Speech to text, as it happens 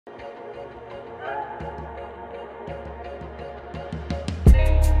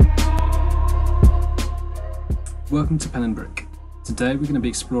Welcome to Pen and Brick. Today we're going to be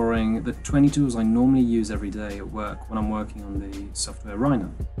exploring the 20 tools I normally use every day at work when I'm working on the software Rhino.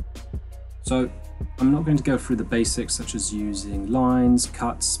 So I'm not going to go through the basics such as using lines,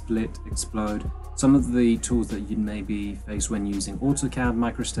 cut, split, explode, some of the tools that you maybe face when using AutoCAD,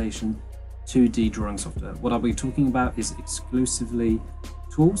 MicroStation, 2D drawing software. What I'll be talking about is exclusively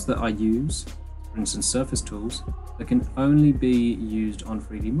tools that I use, for instance surface tools, that can only be used on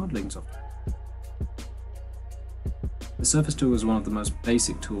 3D modeling software. The surface tool is one of the most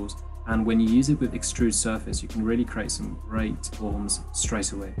basic tools, and when you use it with extrude surface, you can really create some great forms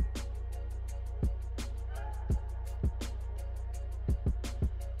straight away.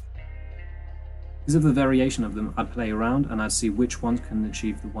 Because of the variation of them, I'd play around and I'd see which ones can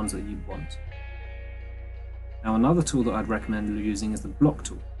achieve the ones that you'd want. Now another tool that I'd recommend using is the block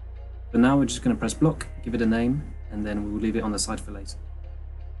tool. For now we're just going to press block, give it a name, and then we'll leave it on the side for later.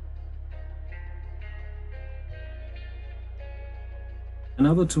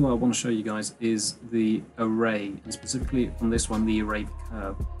 Another tool I want to show you guys is the array, and specifically on this one, the array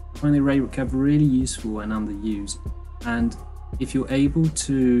curve. I find the array curve really useful and underused, and if you're able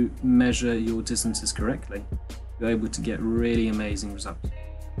to measure your distances correctly, you're able to get really amazing results.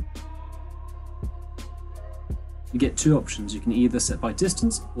 You get two options. You can either set by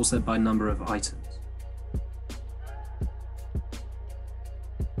distance or set by number of items.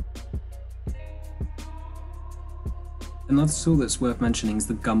 Another tool that's worth mentioning is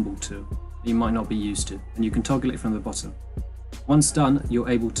the gumball tool that you might not be used to, and you can toggle it from the bottom. Once done, you're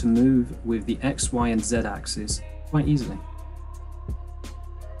able to move with the X, Y, and Z axis quite easily.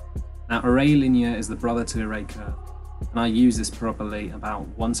 Now, array linear is the brother to array curve, and I use this properly about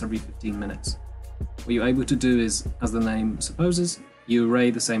once every 15 minutes. What you're able to do is, as the name supposes, you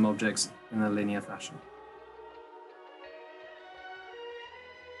array the same objects in a linear fashion.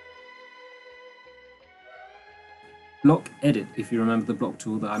 Block edit, if you remember the block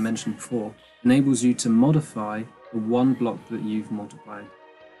tool that I mentioned before, enables you to modify the one block that you've multiplied.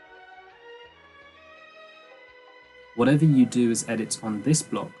 Whatever you do as edits on this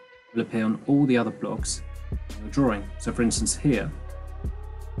block will appear on all the other blocks in your drawing. So for instance here,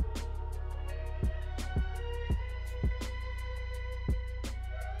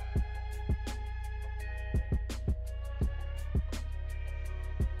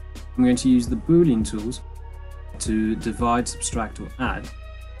 I'm going to use the Boolean tools to divide, subtract, or add.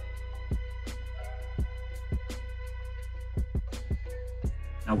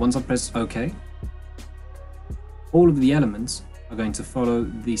 Now once I press OK, all of the elements are going to follow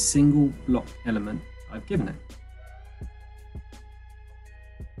the single block element I've given it.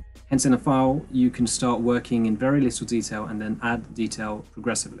 Hence in a file you can start working in very little detail and then add detail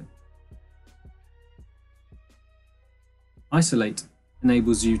progressively. Isolate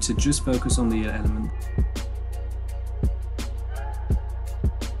enables you to just focus on the element.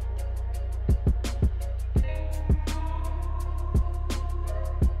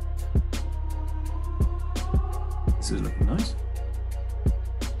 This is looking nice.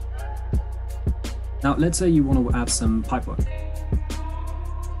 Now let's say you want to add some pipework.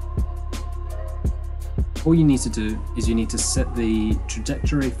 All you need to do is you need to set the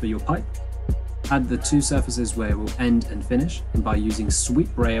trajectory for your pipe, add the two surfaces where it will end and finish, and by using sweep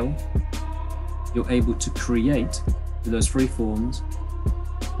rail you're able to create those free forms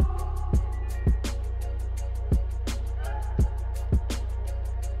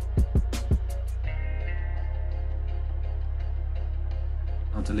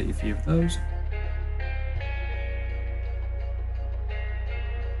I'll delete a few of those.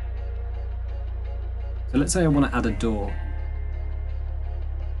 So let's say I want to add a door.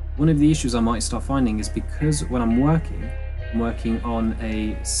 One of the issues I might start finding is because when I'm working on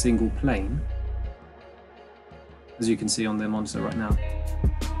a single plane, as you can see on the monitor right now.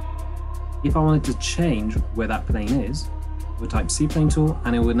 If I wanted to change where that plane is, I would type C-plane tool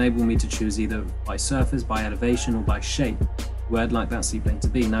and it will enable me to choose either by surface, by elevation, or by shape where I'd like that C-plane to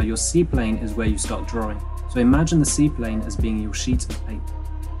be. Now your C-plane is where you start drawing. So imagine the C-plane as being your sheet of paper.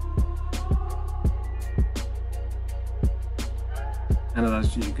 And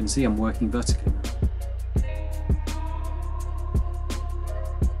as you can see, I'm working vertically now.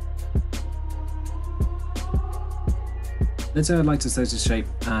 Let's say I'd like to set a shape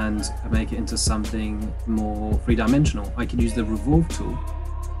and make it into something more three-dimensional. I could use the revolve tool.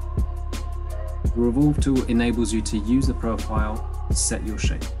 The revolve tool enables you to use the profile to set your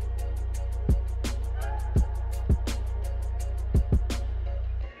shape.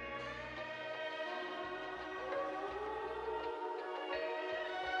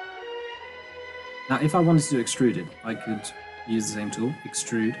 Now if I wanted to extrude it, I could use the same tool,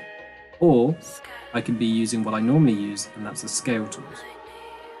 extrude, Or I could be using what I normally use, and that's the scale tools.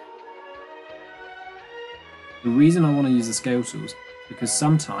 The reason I want to use the scale tools is because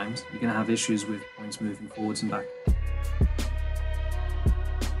sometimes you're going to have issues with points moving forwards and back.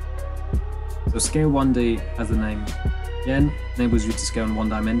 So scale 1D, as the name again, enables you to scale in one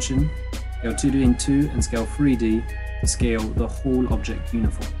dimension, scale 2D in 2, and scale 3D to scale the whole object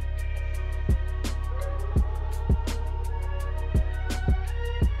uniform.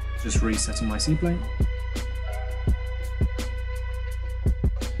 Just resetting my C-plane.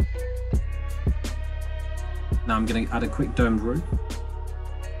 Now I'm going to add a quick domed roof.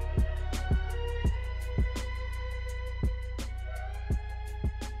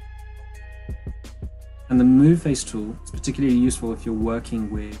 And the move face tool is particularly useful if you're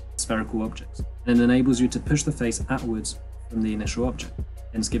working with spherical objects, and it enables you to push the face outwards from the initial object,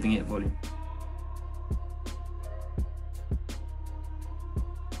 hence giving it volume.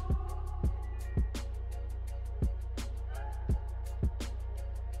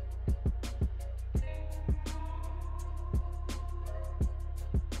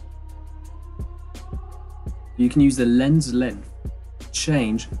 You can use the lens length to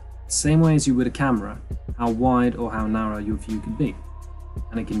change the same way as you would a camera, how wide or how narrow your view could be.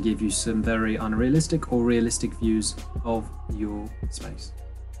 And it can give you some very unrealistic or realistic views of your space.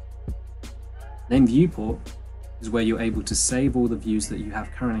 Name viewport is where you're able to save all the views that you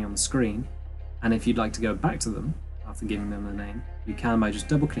have currently on the screen, and if you'd like to go back to them after giving them a name, you can by just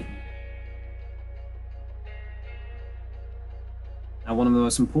double clicking. Now, one of the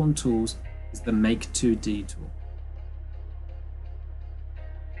most important tools is the Make 2D tool.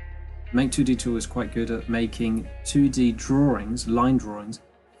 The Make 2D tool is quite good at making 2D drawings, line drawings,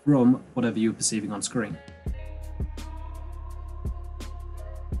 from whatever you're perceiving on screen.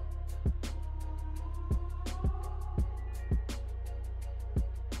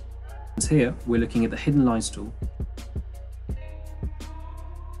 And here we're looking at the Hidden Lines tool,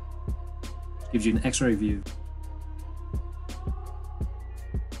 which gives you an X-ray view.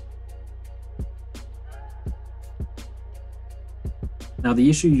 Now, the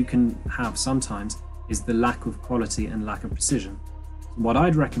issue you can have sometimes is the lack of quality and lack of precision. So what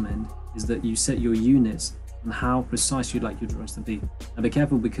I'd recommend is that you set your units on how precise you'd like your drawings to be. Now be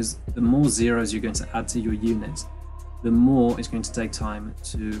careful, because the more zeros you're going to add to your units, the more it's going to take time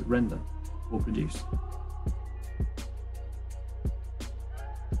to render or produce.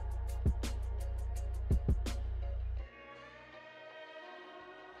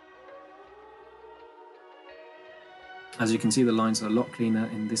 As you can see, the lines are a lot cleaner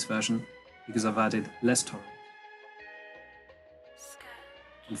in this version because I've added less tolerance.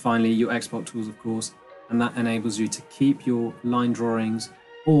 And finally, your export tools, of course, and that enables you to keep your line drawings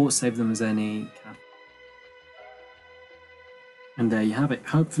or save them as any CAD. And there you have it.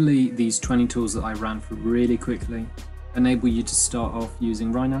 Hopefully these 20 tools that I ran through really quickly enable you to start off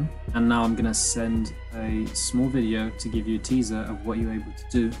using Rhino. And now I'm going to send a small video to give you a teaser of what you're able to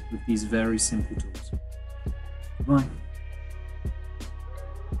do with these very simple tools. Bye.